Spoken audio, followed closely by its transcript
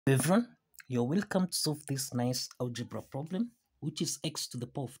Everyone, you're welcome to solve this nice algebra problem, which is x to the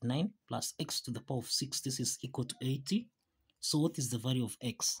power of 9 plus x to the power of 6. This is equal to 80. So what is the value of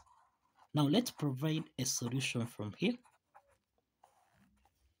x? Now let's provide a solution from here.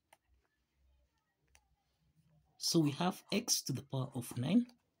 So we have x to the power of 9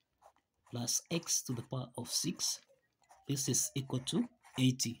 plus x to the power of 6. This is equal to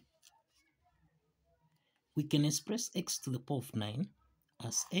 80. We can express x to the power of 9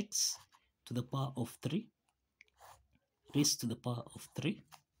 as x to the power of 3 raised to the power of 3,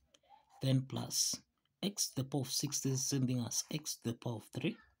 then plus x to the power of 6 is the same thing as x to the power of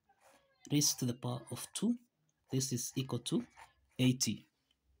 3 raised to the power of 2. This is equal to 80.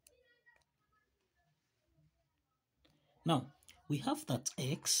 Now, we have that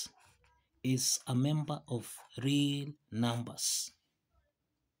x is a member of real numbers.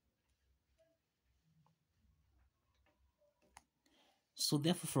 So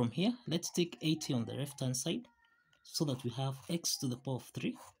therefore from here, let's take 80 on the left hand side so that we have x to the power of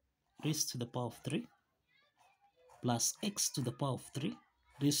 3 raised to the power of 3 plus x to the power of 3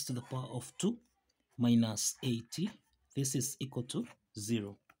 raised to the power of 2 minus 80. This is equal to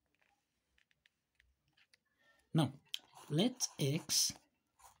 0. Now, let x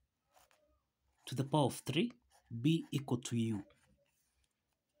to the power of 3 be equal to u.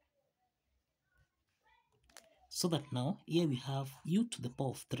 So that now, here we have u to the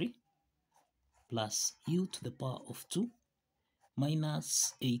power of 3 plus u to the power of 2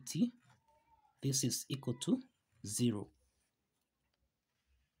 minus 80. This is equal to 0.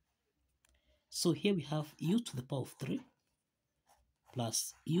 So here we have u to the power of 3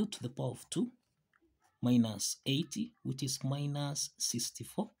 plus u to the power of 2 minus 80, which is minus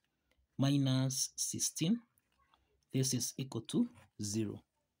 64, minus 16. This is equal to 0.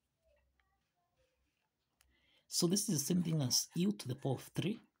 So this is the same thing as u to the power of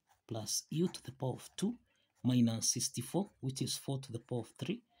 3 plus u to the power of 2 minus 64, which is 4 to the power of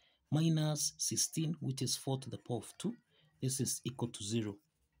 3, minus 16, which is 4 to the power of 2. This is equal to 0.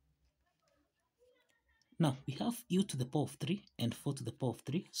 Now, we have u to the power of 3 and 4 to the power of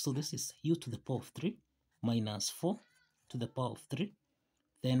 3. So this is u to the power of 3 minus 4 to the power of 3,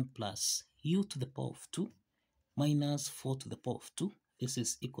 then plus u to the power of 2 minus 4 to the power of 2. This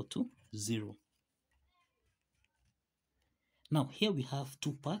is equal to 0. Now, here we have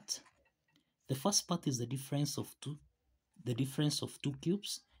two parts. The first part is the difference of two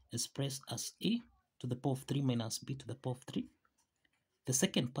cubes expressed as a to the power of 3 minus b to the power of 3. The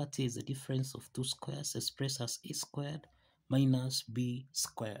second part is the difference of two squares expressed as a squared minus b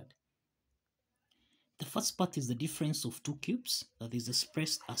squared. The first part is the difference of two cubes that is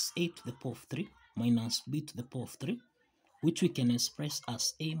expressed as a to the power of 3 minus b to the power of 3, which we can express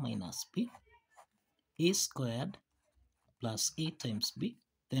as a minus b, a squared plus a times b,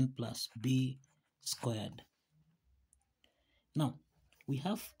 then plus b squared. Now, we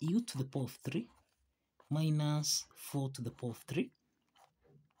have u to the power of 3 minus 4 to the power of 3,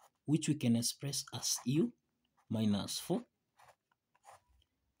 which we can express as u minus 4.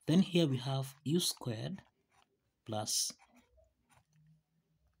 Then here we have u squared plus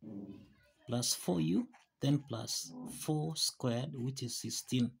 4u, then plus 4 squared, which is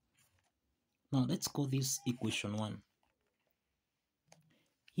 16. Now, let's call this equation 1.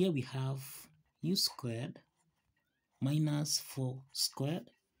 Here we have u squared minus 4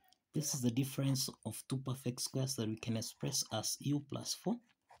 squared. This is the difference of two perfect squares that we can express as u plus 4,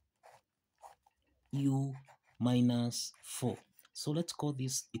 u minus 4. So let's call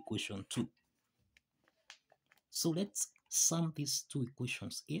this equation 2. So let's sum these two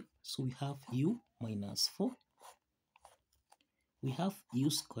equations here. So we have u minus 4. We have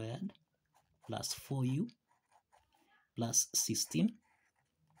u squared plus 4u plus 16.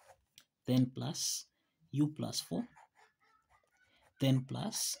 Then plus u plus 4. Then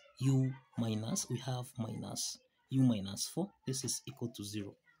plus u minus, we have minus u minus 4. This is equal to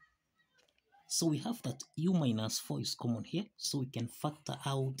 0. So we have that u minus 4 is common here. So we can factor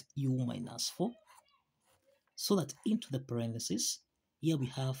out u minus 4. So that into the parentheses, here we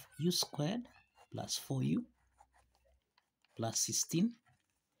have u squared plus 4u plus 16.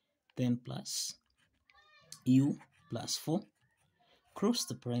 Then plus u plus 4. Cross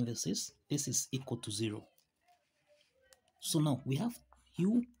the parentheses. This is equal to 0. So now we have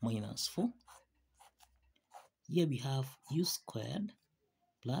u minus 4. Here we have u squared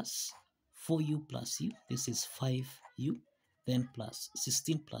plus 4u plus u. This is 5u. Then plus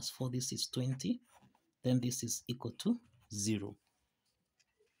 16 plus 4. This is 20. Then this is equal to 0.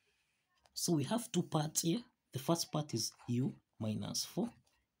 So we have two parts here. The first part is u minus 4.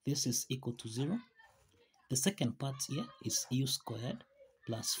 This is equal to 0. The second part here is u squared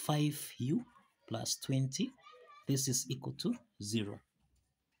plus 5u plus 20. This is equal to 0.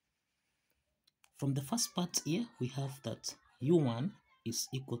 From the first part here, we have that u1 is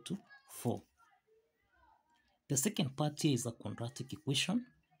equal to 4. The second part here is a quadratic equation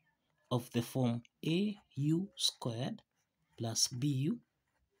of the form au squared plus bu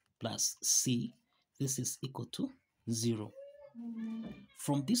plus c. This is equal to 0.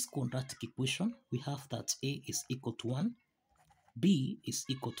 From this quadratic equation, we have that a is equal to 1, b is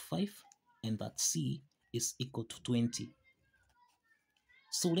equal to 5, and that c is equal to 20.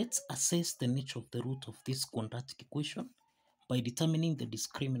 So let's assess the nature of the root of this quadratic equation by determining the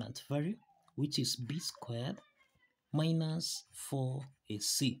discriminant value, which is b squared minus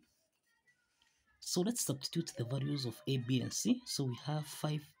 4ac. So let's substitute the values of a, b, and c. So we have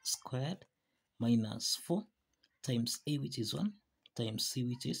 5 squared minus 4 times a, which is 1, times c,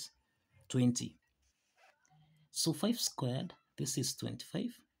 which is 20. So 5 squared, this is 25,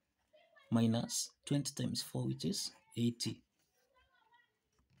 minus 20 times 4, which is 80.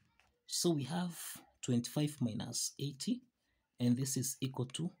 So we have 25 minus 80, and this is equal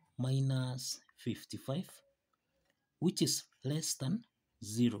to minus 55, which is less than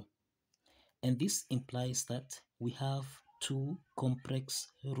 0. And this implies that we have two complex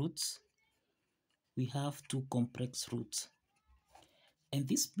roots. We have two complex roots. And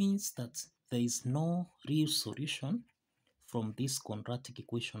this means that there is no real solution from this quadratic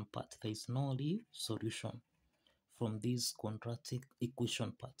equation part. There is no real solution from this quadratic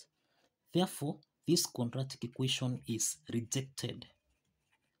equation part. Therefore, this quadratic equation is rejected.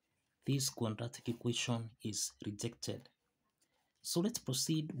 This quadratic equation is rejected. So let's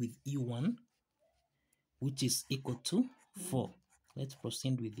proceed with u1, which is equal to 4. Let's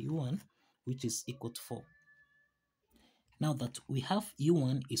proceed with u1, which is equal to 4. Now that we have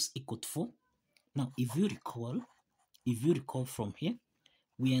u1 is equal to 4, now if you recall from here,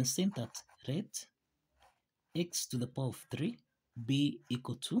 we understand that let x to the power of 3 be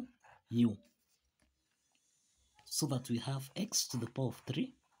equal to u. So that we have x to the power of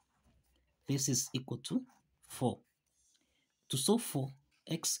 3, this is equal to 4. To solve for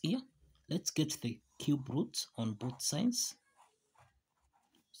x here, let's get the cube root on both sides.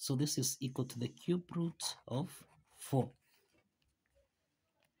 So this is equal to the cube root of 4.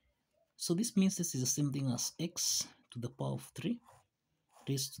 So this means this is the same thing as x to the power of 3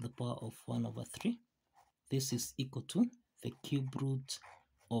 raised to the power of 1 over 3. This is equal to the cube root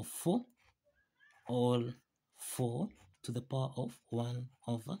of 4, all 4 to the power of 1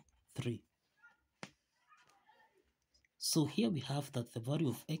 over 3. So here we have that the value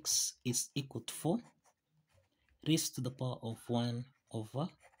of x is equal to 4 raised to the power of 1 over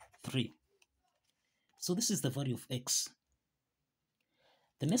 3. So this is the value of x.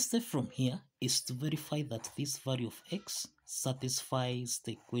 The next step from here is to verify that this value of x satisfies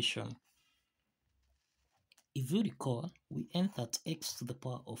the equation. If you recall, we end that x to the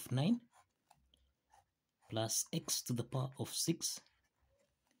power of 9 plus x to the power of 6.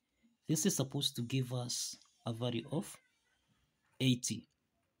 This is supposed to give us a value of 80.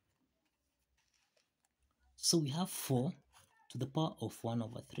 So we have 4 to the power of 1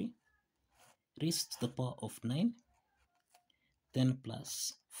 over 3 raised to the power of 9, then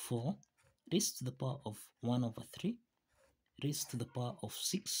plus 4 raised to the power of 1 over 3 raised to the power of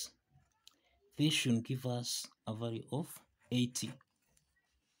 6. This should give us a value of 80.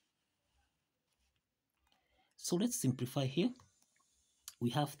 So let's simplify here. We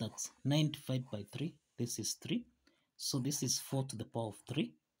have that 9 divided by 3, this is 3. So this is 4 to the power of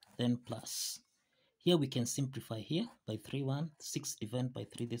 3, then plus. Here we can simplify here by 3, 1, 6 divided by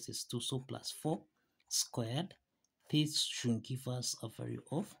 3, this is 2, so plus 4 squared. This should give us a value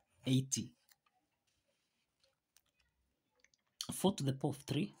of 80. 4 to the power of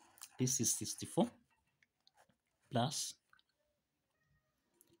 3, this is 64, plus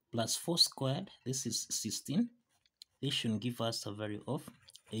 4 squared, this is 16. This should give us a value of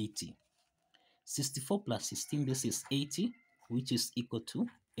 80. 64 plus 16, this is 80, which is equal to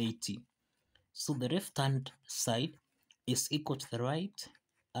 80. So the left hand side is equal to the right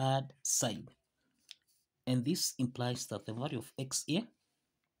hand side. And this implies that the value of x here,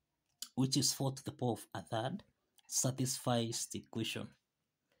 which is 4 to the power of a third, satisfies the equation.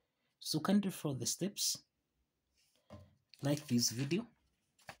 So kindly follow the steps, like this video,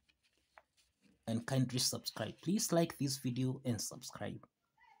 and kindly subscribe. Please like this video and subscribe.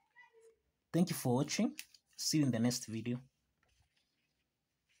 Thank you for watching. See you in the next video.